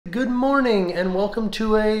Good morning and welcome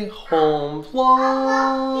to a home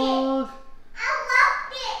vlog.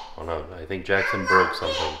 Oh no, I think Jackson broke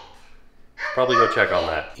something. Probably go check on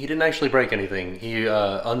that. He didn't actually break anything. He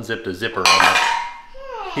unzipped a zipper on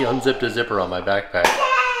my backpack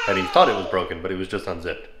and he thought it was broken, but it was just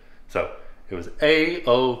unzipped. So it was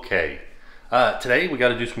A-okay. Today we got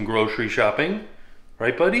to do some grocery shopping.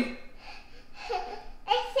 Right, buddy?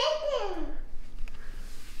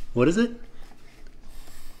 What is it?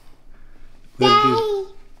 We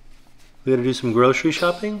gotta do some grocery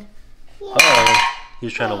shopping? Uh-oh.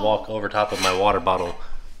 He's trying to walk over top of my water bottle.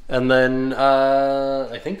 And then,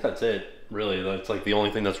 I think that's it, really. That's like the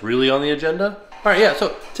only thing that's really on the agenda. All right, yeah,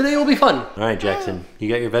 so today will be fun. All right, Jackson, you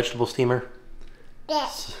got your vegetable steamer?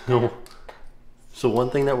 Yes. So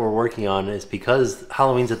one thing that we're working on is because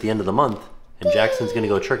Halloween's at the end of the month and Jackson's gonna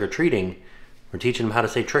go trick-or-treating, we're teaching him how to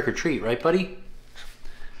say trick-or-treat, right, buddy?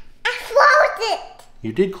 I closed it.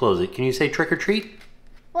 You did close it. Can you say trick-or-treat?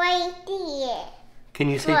 Right there. Can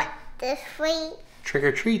you say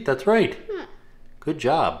trick-or-treat? That's right. Good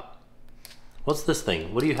job. What's this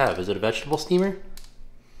thing? What do you have? Is it a vegetable steamer?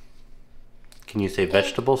 Can you say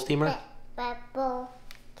vegetable steamer? Vegetable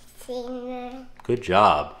steamer. Good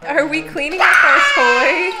job. Are we cleaning up our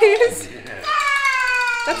toys?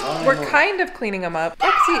 Yeah. We're kind of cleaning them up.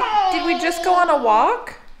 Lexi, did we just go on a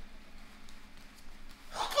walk?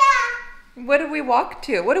 What did we walk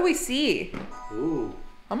to? What do we see? Ooh.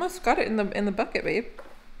 Almost got it in the bucket, babe.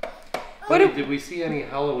 Did we see any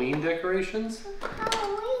Halloween decorations?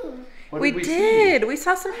 Halloween. We did. We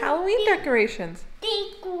saw some Halloween decorations.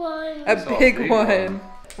 Big one. A big one.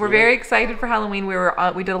 We're very excited for Halloween.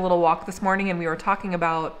 We did a little walk this morning and we were talking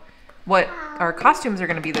about what our costumes are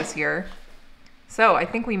going to be this year. So I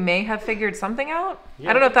think we may have figured something out. Yeah,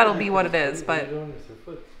 I don't know if that'll be what it is, but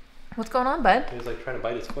what's going on, bud? He was like trying to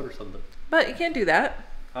bite his foot or something. But you can't do that.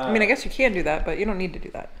 I mean, I guess you can do that, but you don't need to do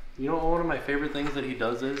that. You know what one of my favorite things that he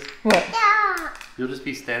does is? What? You'll just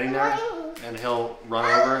be standing there and he'll run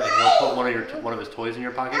over and he'll put one of his toys in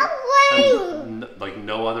your pocket. And, like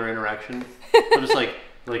no other interaction. So just like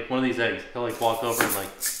one of these eggs. He'll like walk over and like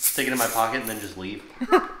stick it in my pocket and then just leave.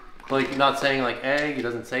 Like not saying like egg, he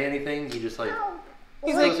doesn't say anything. He just like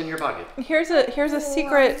goes in your pocket. Here's a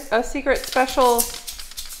secret special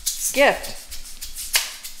gift.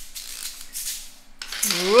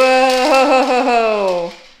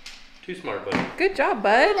 Whoa! Too smart, buddy. Good job,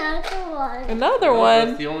 bud. Another one.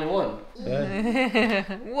 That's the only one.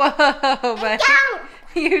 Whoa, buddy.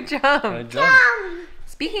 You jumped. I jumped.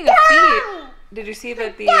 Speaking of feet, did you see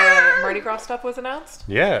that the Mardi Gras stuff was announced?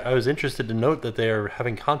 Yeah, I was interested to note that they are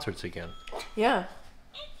having concerts again. Yeah.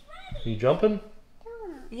 You jumping?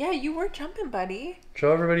 Yeah, you were jumping, buddy.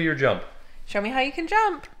 Show everybody your jump. Show me how you can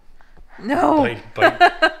jump. No. Bite.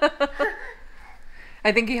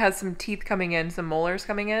 I think he has some teeth coming in, some molars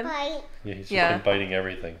coming in. Bite. Yeah, he's just been biting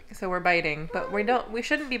everything. So we're biting, but we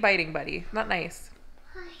shouldn't be biting, buddy. Not nice.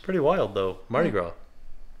 Pretty wild though. Mardi Gras.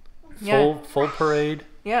 Yeah. Full parade.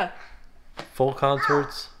 Yeah. Full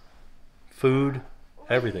concerts. Food.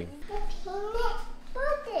 Everything.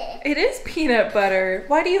 It is peanut butter.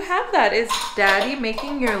 Why do you have that? Is Daddy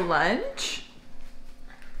making your lunch?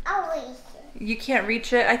 Always. You can't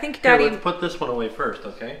reach it. I think Daddy. Here, let's put this one away first,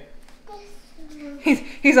 okay?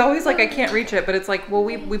 He's always like, I can't reach it, but it's like, well,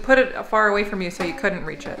 we put it far away from you so you couldn't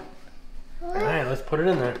reach it. All right, let's put it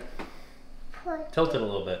in there. Tilt it a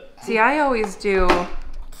little bit. See, I always do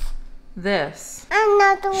this.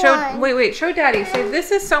 Another one. Wait, show Daddy. Say,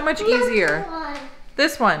 this is so much easier.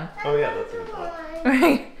 This one. Oh yeah, that's a good one.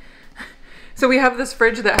 Right. So we have this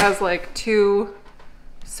fridge that has like 2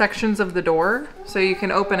 sections of the door, so you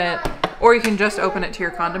can open it, or you can just open it to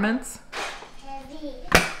your condiments.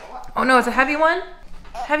 Oh no, it's a heavy one?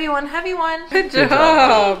 Heavy one. Good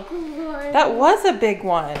job. That was a big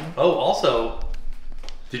one. Oh, also,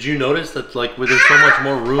 did you notice that like there's so much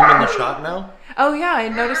more room in the shot now? Oh yeah, I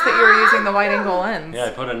noticed that you were using the wide angle lens. Yeah,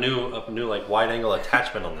 I put a new like wide angle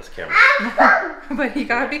attachment on this camera. But you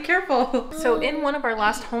gotta be careful. So in one of our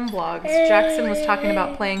last home vlogs, Jackson was talking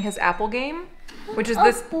about playing his Apple game, which is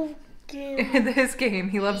his game.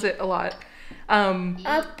 He loves it a lot.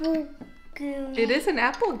 Apple. It is an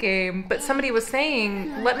Apple game, but somebody was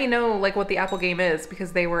saying, let me know like what the Apple game is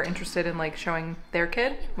because they were interested in like showing their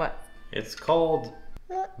kid. What? It's called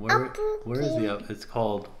it's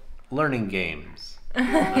called Learning Games.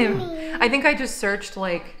 I think I just searched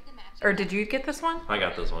like, or did you get this one? I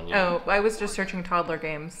got this one, yeah. Oh, I was just searching toddler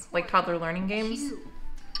games, like toddler learning games.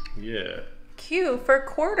 Yeah. Q for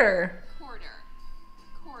quarter.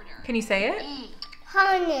 Can you say it?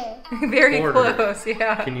 Honey. Very Quarter. close,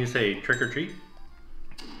 yeah. Can you say trick or treat?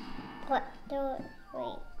 What do we?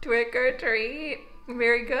 Trick or treat.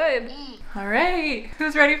 Very good. All right.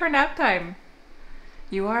 Who's ready for nap time?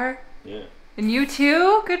 You are? Yeah. And you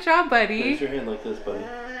too? Good job, buddy. Raise your hand like this, buddy.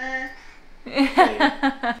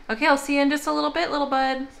 Okay, I'll see you in just a little bit, little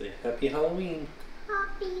bud. Say happy Halloween.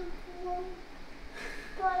 Happy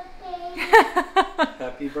birthday.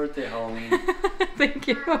 Happy birthday, Halloween. Thank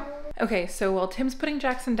you. Okay, so while Tim's putting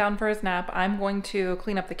Jackson down for his nap, I'm going to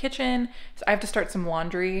clean up the kitchen. So I have to start some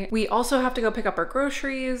laundry. We also have to go pick up our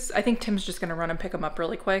groceries. I think Tim's just gonna run and pick them up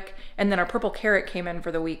really quick. And then our Purple Carrot came in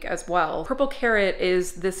for the week as well. Purple Carrot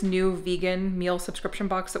is this new vegan meal subscription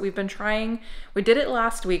box that we've been trying. We did it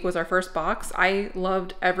last week, was our first box. I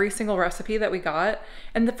loved every single recipe that we got.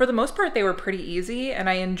 And for the most part, they were pretty easy, and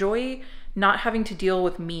I enjoy not having to deal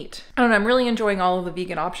with meat. I don't know, I'm really enjoying all of the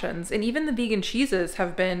vegan options, and even the vegan cheeses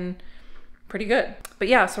have been pretty good. But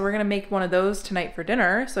yeah, so we're gonna make one of those tonight for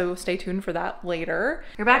dinner, so stay tuned for that later.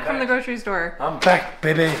 You're back from the grocery store. I'm back,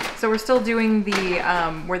 baby. So we're still doing the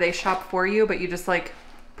where they shop for you, but you just like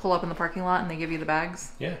pull up in the parking lot and they give you the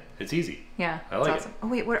bags. Yeah, it's easy. Yeah, I like awesome. Oh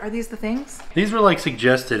wait, what are these, the things? These were like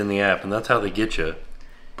suggested in the app, and that's how they get you.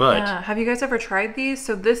 But Have you guys ever tried these?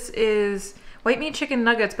 So this is white meat chicken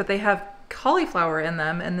nuggets, but they have cauliflower in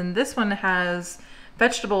them, and then this one has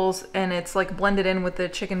vegetables and it's like blended in with the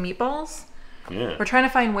chicken meatballs. yeah, We're trying to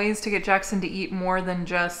find ways to get Jackson to eat more than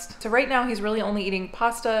just... So right now he's really only eating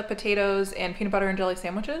pasta, potatoes, and peanut butter and jelly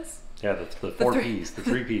sandwiches. yeah, that's the four P's, the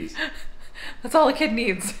 3 P's. That's all a kid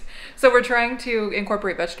needs. So we're trying to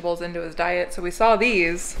incorporate vegetables into his diet. So we saw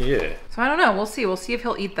these. Yeah. So I don't know. We'll see. We'll see if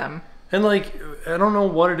he'll eat them. And like, I don't know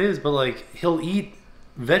what it is, but like, he'll eat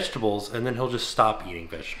vegetables and then he'll just stop eating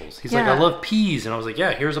vegetables. He's like, I love peas. And I was like,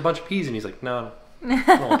 yeah, here's a bunch of peas. And he's like, no, I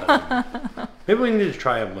don't want that anymore. Maybe we need to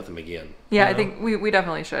try them with him again. Yeah, I think we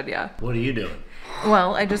definitely should, yeah. What are you doing?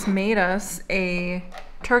 Well, I just made us a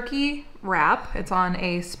turkey wrap. It's on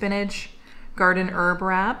a spinach garden herb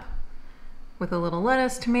wrap with a little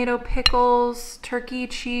lettuce, tomato, pickles, turkey,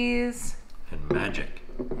 cheese. And magic.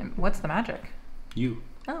 And what's the magic? You.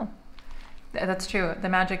 Oh, that's true. The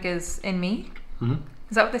magic is in me. Mm-hmm.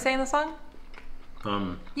 Is that what they say in the song?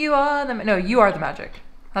 You are the magic.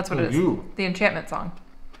 That's what it is. You. The enchantment song.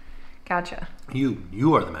 Gotcha.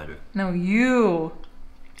 You are the magic. No, you.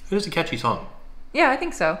 It is a catchy song. Yeah, I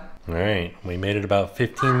think so. All right, we made it about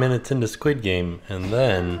 15 minutes into Squid Game, and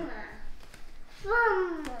then...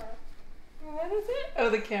 What is it? Oh,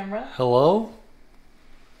 the camera. Hello?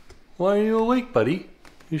 Why are you awake, buddy?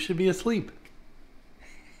 You should be asleep.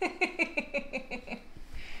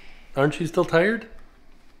 Aren't you still tired?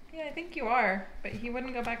 Yeah, I think you are, but he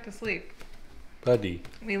wouldn't go back to sleep. Buddy.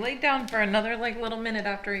 We laid down for another little minute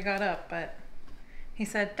after he got up, but he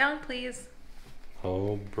said, "Down, please.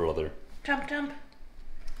 Oh, brother. Jump, jump."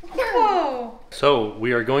 Whoa! So,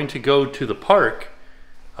 we are going to go to the park,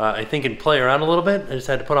 I think, and play around a little bit. I just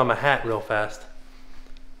had to put on my hat real fast.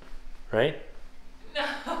 Right? No.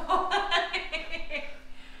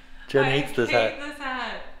 Jen hates this hat. I hate this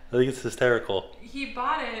hat. I think it's hysterical. He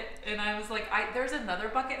bought it, and I was like, there's another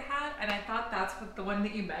bucket hat, and I thought that's the one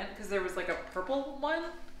that you meant, because there was like a purple one.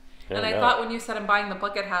 Yeah, and I no. thought when you said I'm buying the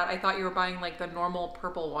bucket hat, I thought you were buying like the normal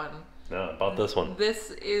purple one. No, I bought this one.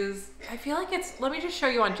 This is, I feel like it's, let me just show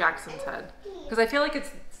you on Jackson's head. Because I feel like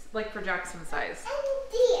it's like for Jackson's size.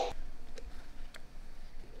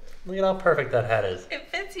 Look at how perfect that hat is. It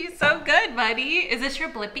fits you so good, buddy. Is this your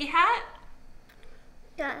Blippi hat?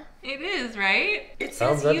 Yeah. It is, right? It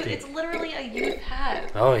Sounds says youth. empty. It's literally a youth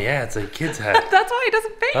hat. Oh yeah, it's a kid's hat. That's why it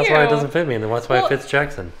doesn't fit That's you. why it doesn't fit me, and that's why Well- it fits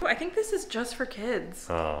Jackson. I think this is just for kids.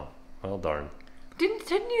 Oh, well darn. Didn't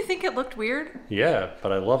you think it looked weird? Yeah,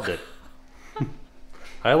 but I loved it.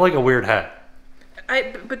 I like a weird hat.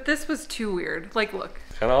 But this was too weird. Like, look.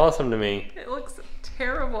 It's kind of awesome to me. It looks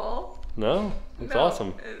terrible. No, it's No, awesome.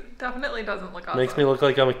 It definitely doesn't look awesome. Makes me look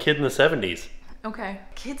like I'm a kid in the 70s. Okay.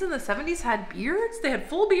 Kids in the 70s had beards? They had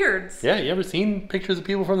full beards. Yeah, you ever seen pictures of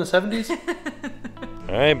people from the 70s?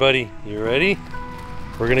 All right, buddy, you ready?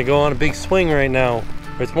 We're gonna go on a big swing right now.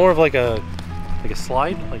 It's more of like a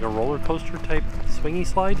slide, like a roller coaster type swingy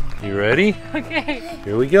slide. You ready? Okay.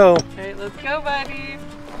 Here we go. Okay, let's go, buddy.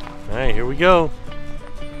 All right, here we go.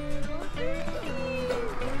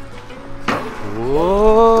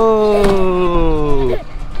 Whoa!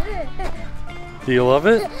 Do you love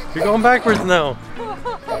it? You're going backwards now.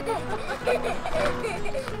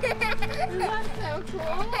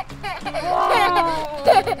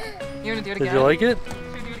 You wanna do it again? Did you like it?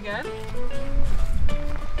 Should we do it again?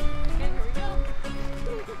 Okay, here we go.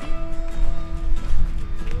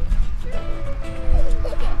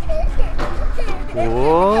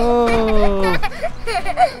 Whoa!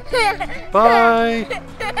 Bye!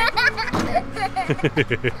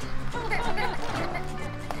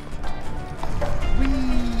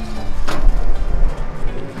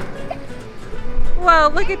 Whoa,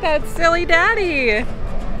 look at that silly daddy.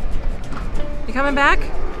 You coming back?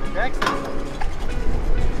 Jackson.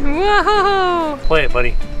 Whoa. Play it,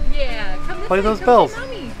 buddy. Yeah, come this Play way. those Come bells. see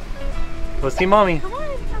Mommy. Let's see mommy. Come on.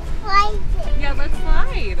 Like it. Yeah, let's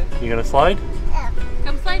slide. You gonna slide?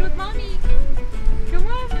 Come slide with Mommy. Come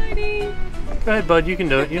on, buddy. Go ahead, bud. You can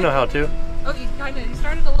do it. You know how to. Oh, you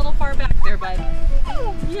started a little far back there, bud.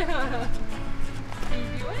 Yeah. Can you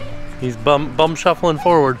do it? He's bum shuffling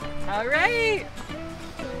forward. All right.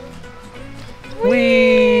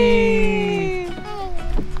 Whee!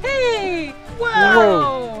 Hey!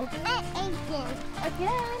 Whoa! Whoa.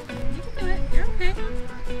 Again. You can do it. You're okay.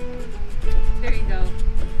 There you go.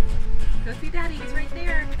 Go see Daddy. He's right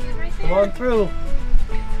there. He's right there. Come on through.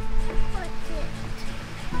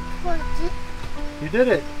 What's it? You did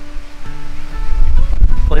it.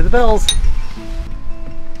 Play the bells.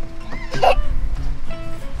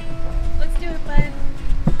 Let's do it, bud.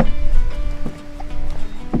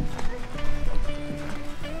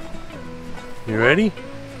 You ready?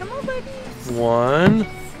 Come on, buddy. 1,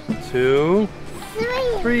 2,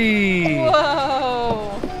 3.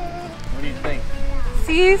 Whoa! What do you think?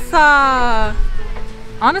 Seesaw!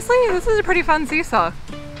 Honestly, this is a pretty fun seesaw.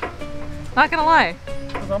 Not gonna lie.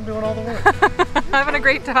 Because I'm doing all the work. Having a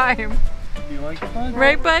great time. Do you like it, bud?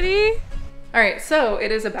 Right, buddy? All right, so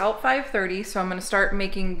it is about 5:30, so I'm gonna start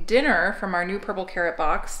making dinner from our new purple carrot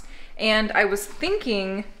box. And I was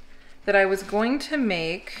thinking that I was going to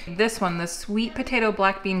make this one, the sweet potato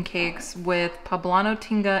black bean cakes with poblano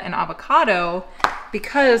tinga and avocado,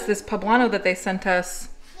 because this poblano that they sent us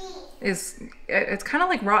it's kind of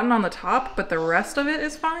like rotten on the top, but the rest of it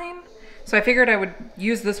is fine. So I figured I would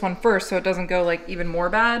use this one first so it doesn't go like even more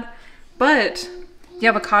bad. But the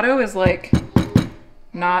avocado is like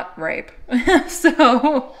not ripe.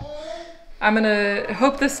 So I'm gonna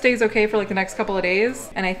hope this stays okay for like the next couple of days.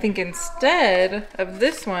 And I think instead of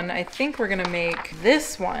this one, I think we're gonna make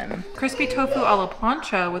this one. Crispy tofu a la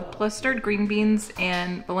plancha with blistered green beans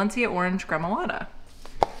and Valencia orange gremolata.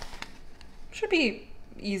 Should be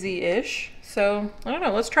easy-ish. So I don't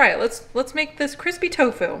know, let's try it. Let's make this crispy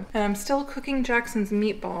tofu. And I'm still cooking Jackson's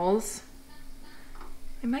meatballs.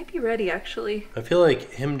 It might be ready actually. I feel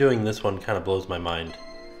like him doing this one kind of blows my mind.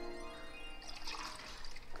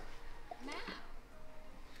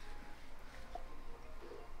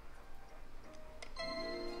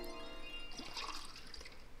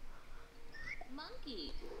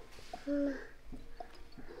 Monkey.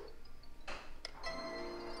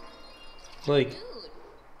 Like,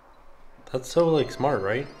 that's so like smart,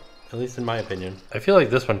 right? At least in my opinion. I feel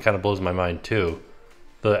like this one kind of blows my mind too.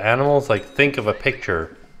 The animals, like, think of a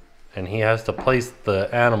picture and he has to place the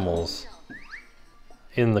animals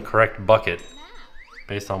in the correct bucket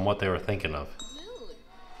based on what they were thinking of.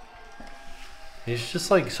 He's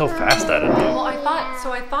just like so fast at it. Well,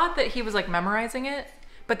 I thought that he was like memorizing it,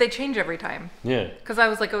 but they change every time. Yeah. Because I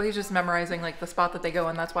was like, oh, he's just memorizing like the spot that they go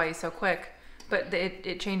in, that's why he's so quick. But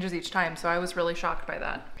it changes each time, so I was really shocked by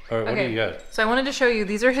that. All right, what do you got? So I wanted to show you,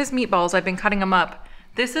 these are his meatballs. I've been cutting them up.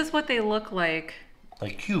 This is what they look like.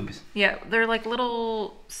 Like cubes. Yeah, they're like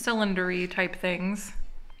little cylinder-y type things.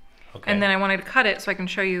 Okay. And then I wanted to cut it so I can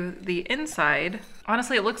show you the inside.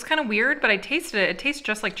 Honestly, it looks kind of weird, but I tasted it. It tastes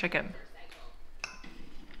just like chicken.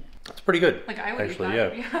 It's pretty good. Like I would actually, eat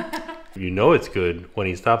that. yeah. You know it's good when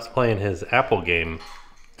he stops playing his Apple game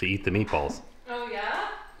to eat the meatballs. Oh yeah?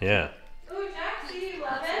 Yeah. Oh, Jaxie, you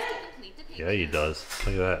love it? Yeah, he does.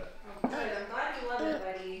 Look at that. Oh, good. I'm glad you love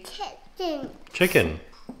it, buddy. Chicken. Chicken.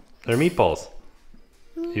 They're meatballs.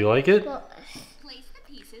 Do you like it? Place the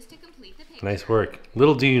pieces to complete the picture. Nice work.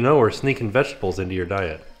 Little do you know we're sneaking vegetables into your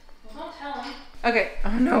diet. Well, don't tell him. Okay.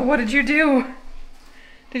 Oh no, what did you do?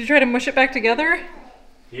 Did you try to mush it back together?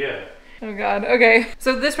 Yeah. Oh god. Okay.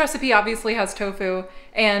 So this recipe obviously has tofu,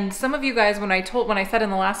 and some of you guys, when I said in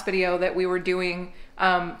the last video that we were doing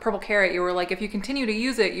purple carrot, you were like, if you continue to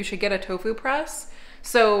use it, you should get a tofu press.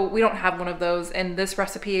 So we don't have one of those, and this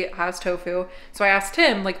recipe has tofu. So I asked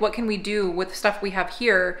him, like, what can we do with stuff we have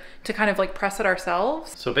here to kind of like press it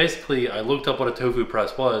ourselves? So basically, I looked up what a tofu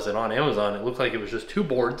press was, and on Amazon, it looked like it was just 2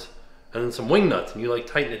 boards and then some wing nuts, and you like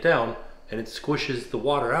tighten it down, and it squishes the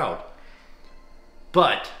water out.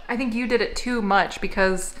 But I think you did it too much,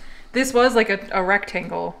 because this was like a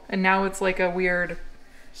rectangle, and now it's like a weird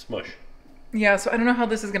smush. Yeah, so I don't know how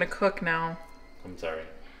this is gonna cook now. I'm sorry.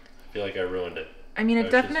 I feel like I ruined it. I mean, I it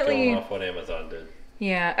was definitely. just going off what Amazon did.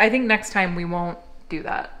 Yeah, I think next time we won't do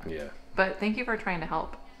that. Yeah. But thank you for trying to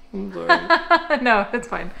help. I'm sorry. No, it's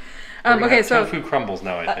fine. Okay, so tofu crumbles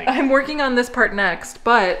now, I think. I'm working on this part next,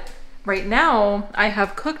 but right now I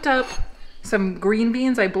have cooked up some green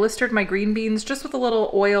beans. I blistered my green beans just with a little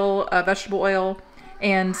oil, vegetable oil,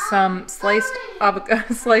 and some sliced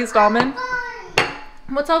almond.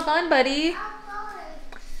 What's all gone, buddy?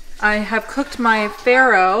 I have cooked my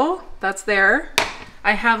farro. That's there.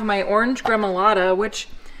 I have my orange gremolata,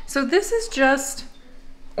 so this is just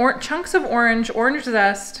chunks of orange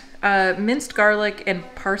zest, minced garlic, and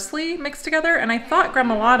parsley mixed together. And I thought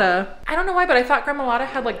gremolata, I don't know why, but I thought gremolata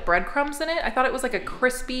had like breadcrumbs in it. I thought it was like a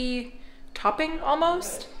crispy topping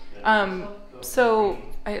almost. Sorry,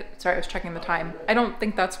 I was checking the time. I don't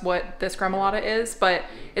think that's what this gremolata is, but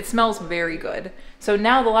it smells very good. So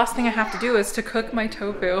now the last thing I have to do is to cook my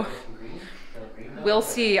tofu. We'll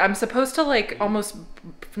see. I'm supposed to like almost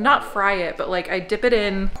not fry it, but like I dip it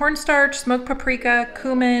in cornstarch, smoked paprika,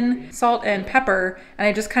 cumin, salt, and pepper, and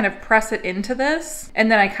I just kind of press it into this,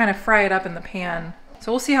 and then I kind of fry it up in the pan.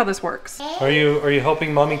 So we'll see how this works. Are you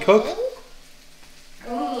helping mommy cook?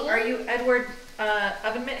 Ooh, are you Edward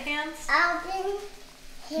oven mitt hands? Oven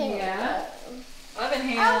here. Yeah. Oven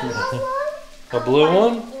hands. A blue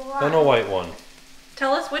one and a white one.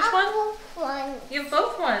 Tell us which one? One. You have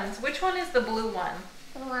both ones. Which one is the blue one?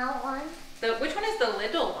 One. Which one is the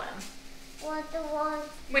little one? What the one?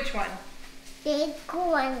 Which one? Big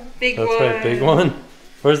one. Big That's one. right, big one.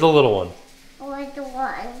 Where's the little one? What the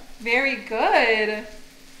one? Very good.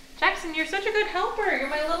 Jackson, you're such a good helper. You're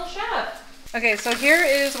my little chef. Okay, so here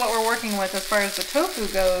is what we're working with as far as the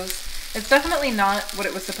tofu goes. It's definitely not what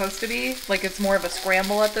it was supposed to be. Like, it's more of a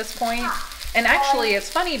scramble at this point. And actually, it's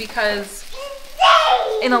funny because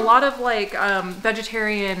in a lot of like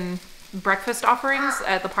vegetarian breakfast offerings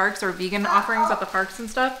at the parks or vegan offerings at the parks and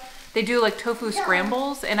stuff, they do like tofu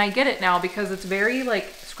scrambles, and I get it now because it's very like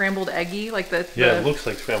scrambled eggy, like it looks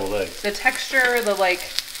like scrambled eggs. the texture, the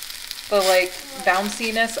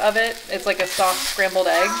bounciness of it. It's like a soft scrambled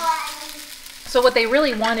egg. So what they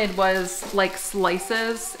really wanted was like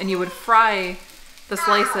slices, and you would fry the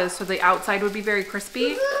slices so the outside would be very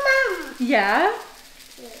crispy. Yeah.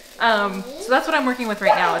 So that's what I'm working with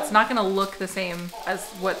right now. It's not going to look the same as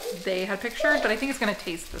what they had pictured, but I think it's going to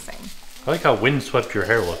taste the same. I like how windswept your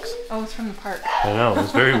hair looks. Oh, it's from the park. I know,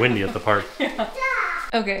 it's very windy at the park. Yeah.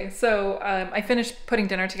 Okay, so I finished putting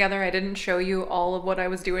dinner together. I didn't show you all of what I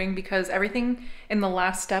was doing because everything in the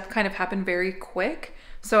last step kind of happened very quick.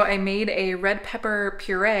 So I made a red pepper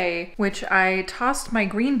puree, which I tossed my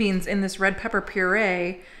green beans in this red pepper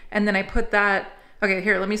puree, and then I put that. Okay,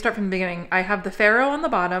 here, let me start from the beginning. I have the farro on the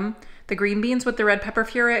bottom, the green beans with the red pepper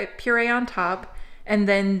puree on top, and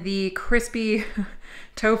then the crispy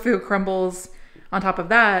tofu crumbles on top of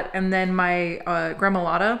that, and then my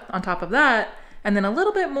gremolata on top of that, and then a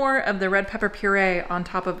little bit more of the red pepper puree on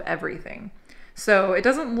top of everything. So it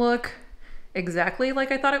doesn't look exactly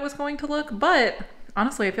like I thought it was going to look, but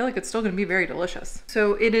honestly, I feel like it's still going to be very delicious.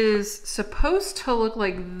 So it is supposed to look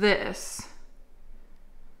like this.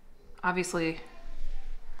 Obviously,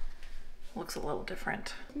 looks a little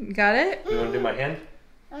different. Got it? You want to do my hand?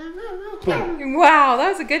 Wow, that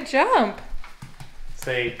was a good jump.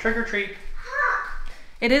 Say trick or treat.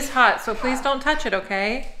 It is hot, so please don't touch it,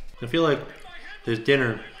 okay? I feel like this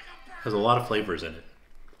dinner has a lot of flavors in it.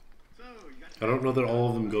 I don't know that all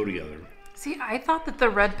of them go together. See, I thought that the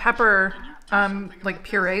red pepper, like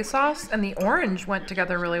puree sauce and the orange went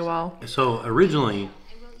together really well. So originally,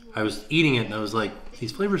 I was eating it and I was like,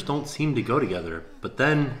 these flavors don't seem to go together. But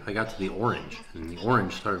then I got to the orange, and the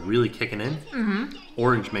orange started really kicking in. Mm-hmm.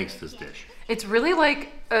 Orange makes this dish. It's really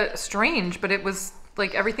like strange, but it was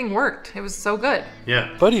like everything worked. It was so good.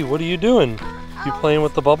 Yeah. Buddy, what are you doing? You playing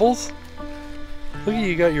with the bubbles? Look at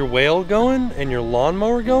you, got your whale going and your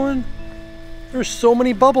lawnmower going. There's so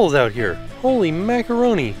many bubbles out here. Holy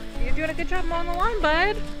macaroni. You're doing a good job mowing the lawn,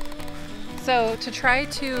 bud. So to try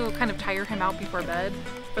to kind of tire him out before bed,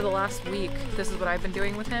 for the last week, this is what I've been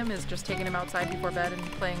doing with him, is just taking him outside before bed and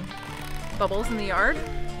playing bubbles in the yard.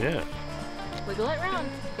 Yeah. Wiggle it around.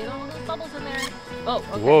 Get all those bubbles in there. Oh,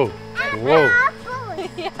 okay. Whoa. Whoa.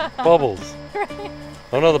 Yeah. Bubbles. Right.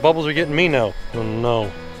 Oh no, the bubbles are getting me now. Oh no.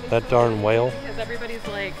 That darn whale. Because everybody's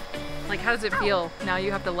like, how does it feel? Now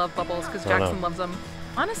you have to love bubbles because Jackson loves them.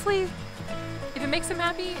 Honestly, if it makes him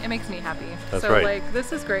happy, it makes me happy. That's so right. Like,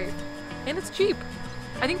 this is great. And it's cheap.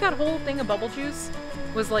 I think that whole thing of bubble juice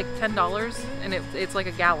was like $10, and it's like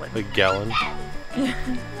a gallon. A gallon? I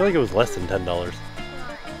feel like it was less than $10.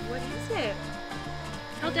 What is it?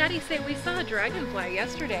 Tell Daddy say we saw a dragonfly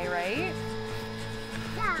yesterday, right?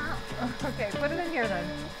 Yeah. Okay, put it in here then.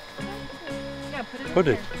 Yeah, put it in Put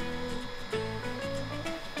here. it.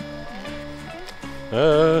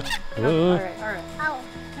 All right. Oh.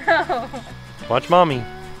 No. Watch mommy.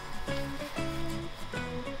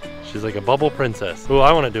 She's like a bubble princess. Oh,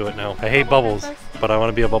 I want to do it now. I hate bubbles, but I want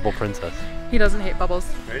to be a bubble princess. He doesn't hate bubbles.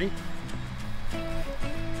 Ready?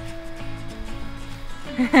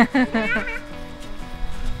 You ready,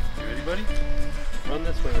 buddy? Run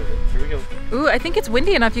this way with it. Here we go. Ooh, I think it's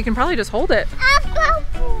windy enough you can probably just hold it.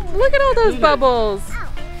 Look at all those bubbles.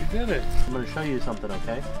 You did it. I'm going to show you something,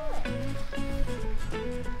 okay?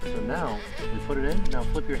 So now, we put it in. Now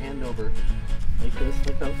flip your hand over. Like this.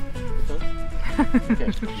 Like that. Like that.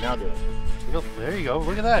 Okay, now do it. There you go.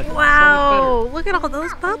 Look at that. Wow, look at all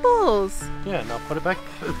those bubbles. Yeah, now put it back.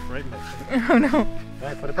 Right back. Oh no. All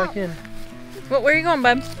right, put it back in. Where are you going,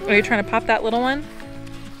 bud? Are you trying to pop that little one?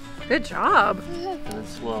 Good job. And then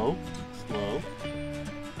slow, slow.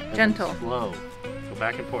 And Gentle. then slow. Go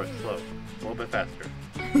back and forth, slow. A little bit faster.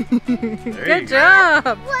 Good job.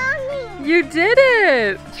 Mommy, You did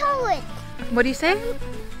it. show it. What do you say?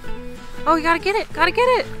 Oh, you gotta get it. Gotta get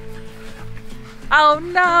it. Oh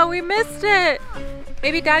no, we missed it.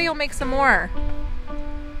 Maybe Daddy will make some more.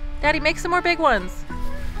 Daddy, make some more big ones.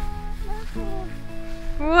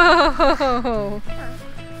 Whoa.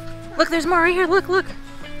 Look, there's more right here. Look, look.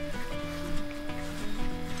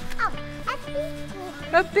 Oh,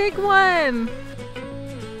 A big one.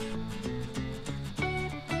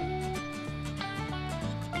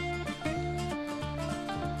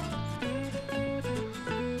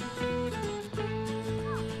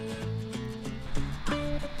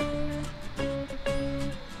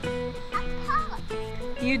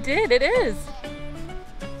 You did, it is.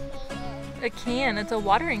 A can, it's a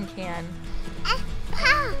watering can.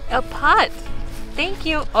 A pot. Thank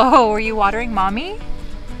you. Oh, were you watering mommy?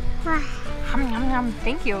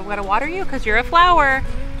 Thank you. I'm gonna water you because you're a flower.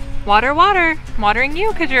 Water, water. I'm watering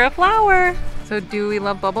you because you're a flower. So do we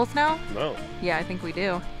love bubbles now? No. Yeah, I think we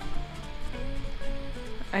do.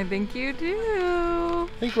 I think you do.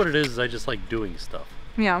 I think what it is I just like doing stuff.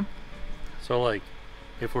 Yeah. So like,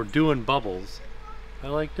 if we're doing bubbles, I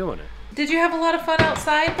like doing it. Did you have a lot of fun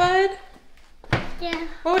outside, bud? Yeah.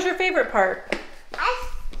 What was your favorite part?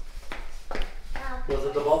 Was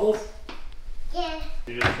it the bubbles? Yeah.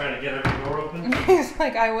 You're just trying to get every door open? He's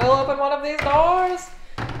like, I will open one of these doors.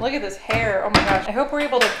 Look at this hair. Oh my gosh. I hope we're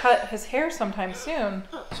able to cut his hair sometime soon.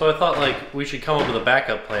 So I thought like we should come up with a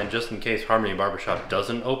backup plan just in case Harmony Barbershop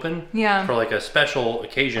doesn't open. Yeah. For like a special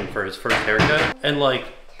occasion for his first haircut. And like,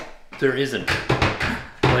 there isn't.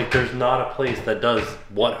 Like there's not a place that does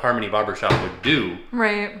what Harmony Barbershop would do.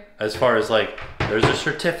 Right. As far as like, there's a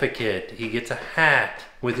certificate, he gets a hat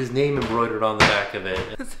with his name embroidered on the back of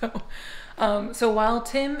it. So while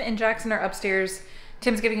Tim and Jackson are upstairs,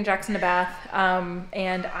 Tim's giving Jackson a bath,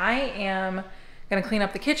 and I am gonna clean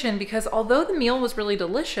up the kitchen because although the meal was really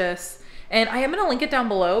delicious, and I am gonna link it down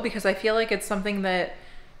below because I feel like it's something that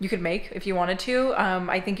you could make if you wanted to.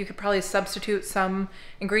 I think you could probably substitute some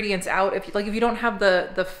ingredients out if you don't have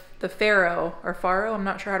the farro or farro, I'm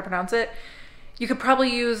not sure how to pronounce it. You could probably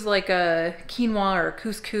use like a quinoa or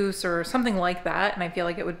couscous or something like that, and I feel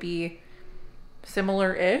like it would be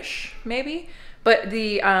similar-ish maybe. But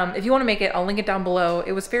the if you want to make it, I'll link it down below.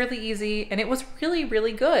 It was fairly easy and it was really,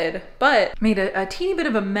 really good, but made a teeny bit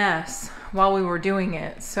of a mess while we were doing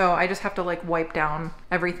it. So I just have to like wipe down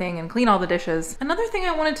everything and clean all the dishes. Another thing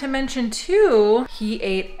I wanted to mention too, he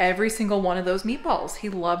ate every single one of those meatballs. He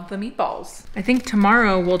loved the meatballs. I think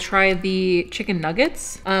tomorrow we'll try the chicken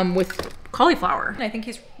nuggets with cauliflower. I think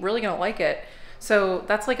he's really gonna like it. So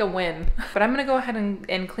that's like a win. But I'm gonna go ahead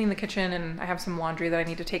and clean the kitchen, and I have some laundry that I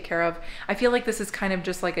need to take care of. I feel like this is kind of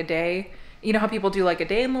just like a day. You know how people do like a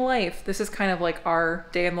day in the life? This is kind of like our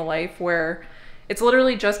day in the life where it's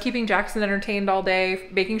literally just keeping Jackson entertained all day,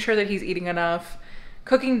 making sure that he's eating enough,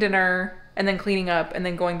 cooking dinner, and then cleaning up, and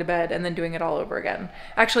then going to bed, and then doing it all over again.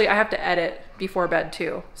 Actually, I have to edit before bed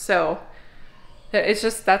too. So it's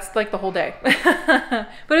just, that's like the whole day.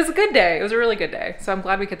 But it's a good day. It was a really good day. So I'm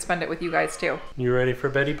glad we could spend it with you guys too. You ready for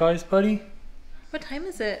Betty Pies, buddy? What time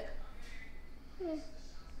is it?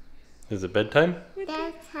 Is it bedtime?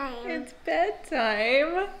 Bedtime. It's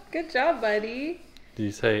bedtime. Good job, buddy. Did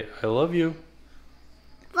you say, I love you?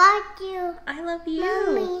 Fuck you. I love you.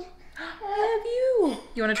 Mommy. I love you.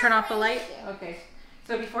 You want to turn off the light? Okay.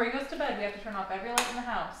 So before he goes to bed, we have to turn off every light in the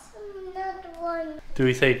house. Not one. Do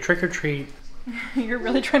we say trick or treat? You're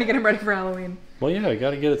really trying to get him ready for Halloween. Well, yeah, I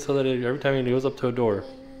gotta get it so that every time he goes up to a door.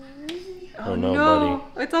 Oh no,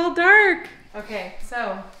 buddy. It's all dark. Okay,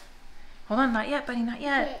 so hold on, not yet, buddy, not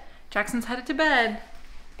yet. Jackson's headed to bed.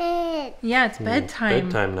 Bed. Yeah, it's bedtime.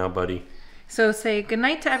 Bedtime now, buddy. So say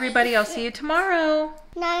goodnight to everybody. I'll see you tomorrow.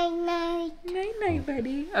 Night, night. Night night,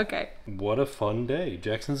 buddy. Okay. What a fun day.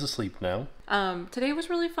 Jackson's asleep now. Today was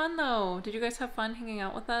really fun though. Did you guys have fun hanging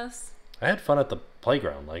out with us? I had fun at the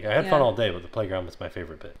playground. Like, I had fun all day, but the playground was my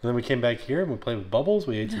favorite bit. And then we came back here and we played with Bubbles.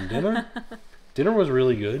 We ate some dinner. Dinner was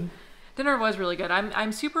really good. Dinner was really good.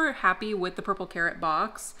 I'm super happy with the purple carrot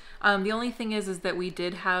box. The only thing is that we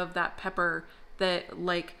did have that pepper that,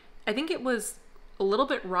 like, I think it was a little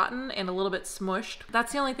bit rotten and a little bit smushed.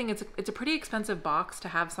 That's the only thing. It's a pretty expensive box to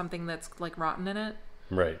have something that's like rotten in it.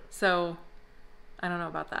 Right. So I don't know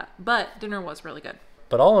about that. But dinner was really good.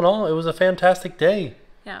 But all in all, it was a fantastic day.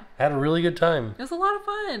 Yeah. I had a really good time. It was a lot of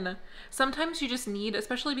fun. Sometimes you just need,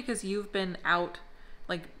 especially because you've been out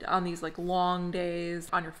like on these like long days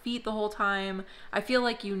on your feet the whole time. I feel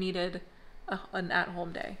like you needed an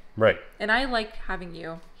at-home day. Right. And I like having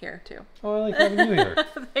you here too. Oh, I like having you here.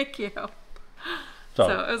 Thank you. So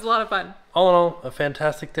it was a lot of fun. All in all, a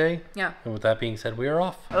fantastic day. Yeah. And with that being said, we are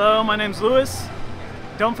off. Hello, my name's Lewis.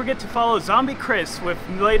 Don't forget to follow Zombie Chris with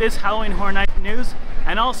the latest Halloween Horror Night news.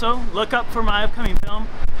 And also, look up for my upcoming film,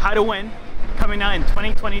 How to Win, coming out in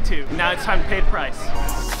 2022. Now it's time to pay the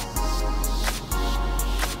price.